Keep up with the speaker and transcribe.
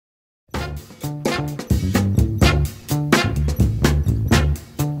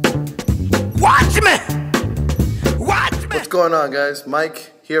going on, guys?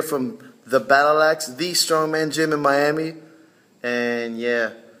 Mike here from the Battle Axe, the Strongman Gym in Miami. And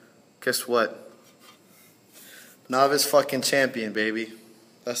yeah, guess what? Novice fucking champion, baby.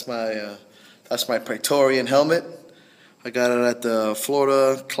 That's my Praetorian helmet. I got it at the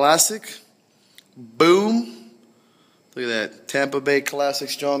Florida Classic. Boom. Look at that. Tampa Bay Classic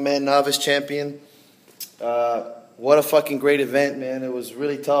Strongman Novice Champion. What a fucking great event, man. It was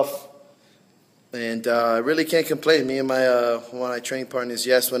really tough. And I really can't complain. Me and my one of my training partners,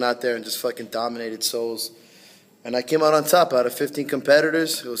 Yes, went out there and just fucking dominated souls. And I came out on top out of 15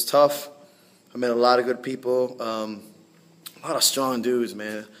 competitors. It was tough. I met a lot of good people. A lot of strong dudes,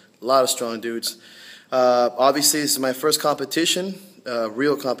 man. A lot of strong dudes. Obviously, this is my first competition,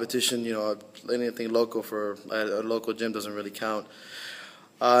 real competition. You know, anything local for a local gym doesn't really count.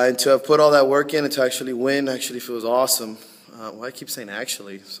 And to have put all that work in and to actually win actually feels awesome. Why I keep saying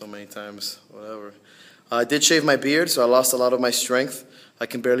actually so many times, whatever. I did shave my beard, so I lost a lot of my strength. I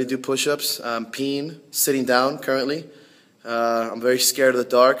can barely do push-ups. I'm peeing, sitting down currently. I'm very scared of the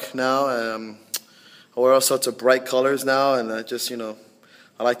dark now. I wear all sorts of bright colors now, and I just, you know,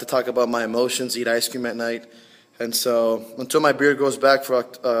 I like to talk about my emotions, eat ice cream at night. And so until my beard grows back for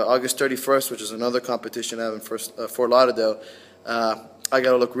August 31st, which is another competition I have in Fort Lauderdale, I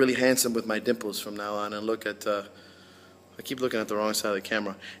got to look really handsome with my dimples from now on and look at... I keep looking at the wrong side of the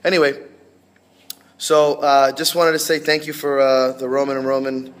camera. Anyway, so just wanted to say thank you for the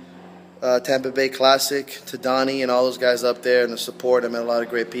Roman Tampa Bay Classic, to Donnie and all those guys up there and the support. I met a lot of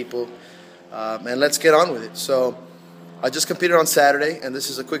great people. And let's get on with it. So I just competed on Saturday, and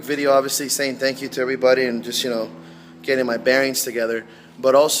this is a quick video obviously saying thank you to everybody and just, you know, getting my bearings together.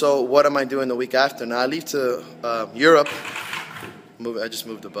 But also, what am I doing the week after? Now I leave to Europe. I just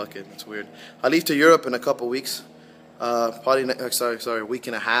moved the bucket. It's weird. I leave to Europe in a couple weeks. Probably, a week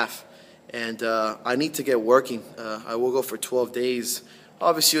and a half, and I need to get working. I will go for 12 days.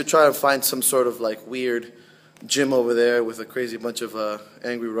 Obviously, you'll try to find some sort of like weird gym over there with a crazy bunch of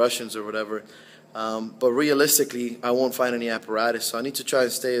angry Russians or whatever. But realistically, I won't find any apparatus, so I need to try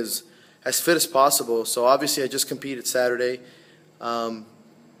and stay as fit as possible. So obviously, I just competed Saturday. And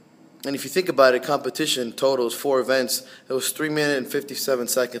if you think about it, competition total is 4 events. It was 3 minutes and 57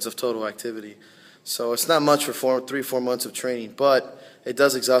 seconds of total activity. So it's not much for 3-4 months of training, but it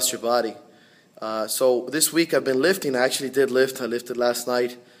does exhaust your body. So this week I've been lifting. I actually did lift. I lifted last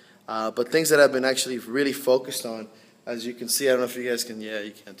night. But things that I've been actually really focused on, as you can see, I don't know if you guys can. Yeah, you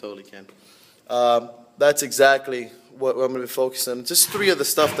can. Totally can. That's exactly what I'm going to be focusing on. Just 3 of the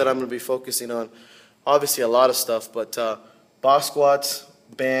stuff that I'm going to be focusing on. Obviously a lot of stuff, but box squats,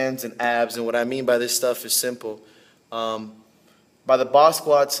 bands, and abs. And what I mean by this stuff is simple. By the box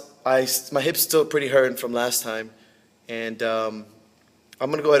squats, my hip's still pretty hurting from last time, and I'm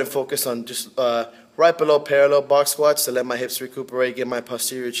going to go ahead and focus on just right below parallel box squats to let my hips recuperate, get my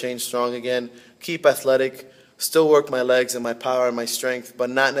posterior chain strong again, keep athletic, still work my legs and my power and my strength, but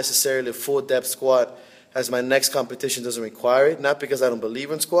not necessarily a full depth squat, as my next competition doesn't require it, not because I don't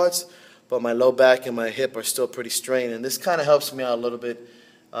believe in squats, but my low back and my hip are still pretty strained, and this kind of helps me out a little bit,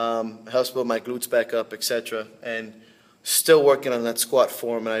 helps build my glutes back up, etc., and still working on that squat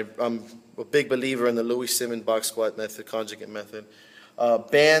form, and I'm a big believer in the Louis Simmons box squat method, conjugate method.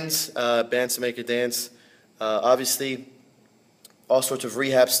 Bands to make you dance. Obviously, all sorts of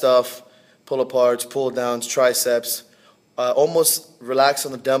rehab stuff, pull-aparts, pull-downs, triceps. Almost relax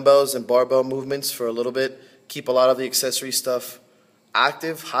on the dumbbells and barbell movements for a little bit. Keep a lot of the accessory stuff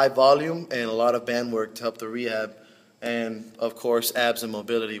active, high volume, and a lot of band work to help the rehab. And, of course, abs and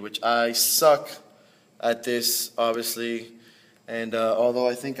mobility, which I suck at this, obviously, and although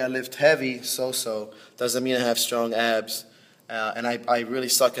I think I lift heavy, doesn't mean I have strong abs, and I really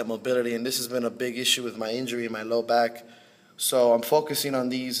suck at mobility, and this has been a big issue with my injury in my low back, so I'm focusing on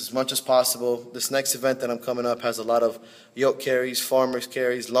these as much as possible. This next event that I'm coming up has a lot of yoke carries, farmers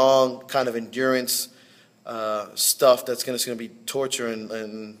carries, long kind of endurance stuff that's going to be torture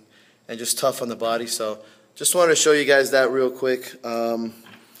and just tough on the body, so just wanted to show you guys that real quick.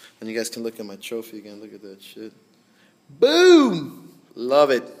 And you guys can look at my trophy again. Look at that shit. Boom! Love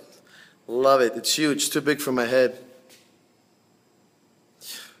it. Love it. It's huge. Too big for my head.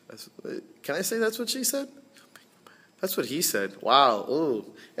 Can I say that's what she said? That's what he said. Wow. Ooh.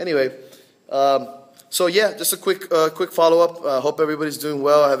 Anyway, so yeah, just a quick follow-up. Hope everybody's doing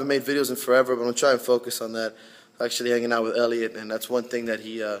well. I haven't made videos in forever, but I'm going to try and focus on that. Actually hanging out with Elliot, and that's one thing that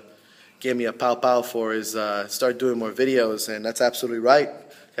he gave me a pow-pow for is start doing more videos, and that's absolutely right.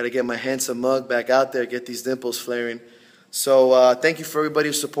 Got to get my handsome mug back out there, get these dimples flaring. So thank you for everybody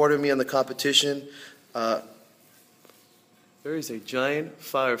who supported me on the competition. There is a giant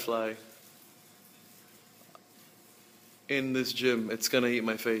firefly in this gym, it's going to eat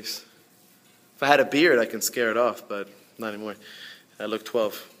my face. If I had a beard, I can scare it off, but not anymore. I look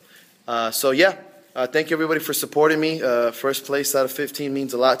 12. So, yeah, thank you, everybody, for supporting me. First place out of 15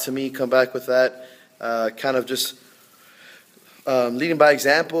 means a lot to me. Come back with that. Kind of just leading by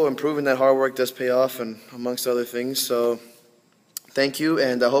example and proving that hard work does pay off, and amongst other things. So thank you,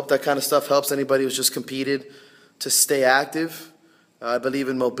 and I hope that kind of stuff helps anybody who's just competed to stay active. I believe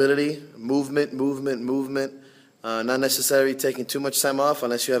in mobility, movement, not necessarily taking too much time off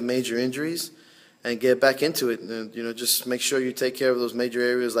unless you have major injuries, and get back into it. And, just make sure you take care of those major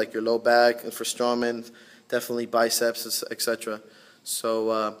areas like your low back, and for strongmen, definitely biceps, etc.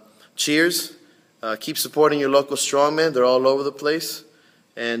 So cheers. Keep supporting your local strongmen. They're all over the place.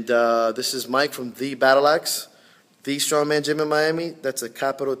 And this is Mike from The Battle Axe, The Strongman Gym in Miami. That's a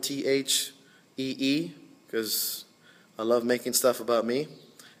capital THEE, because I love making stuff about me.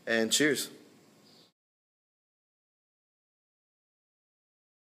 And cheers.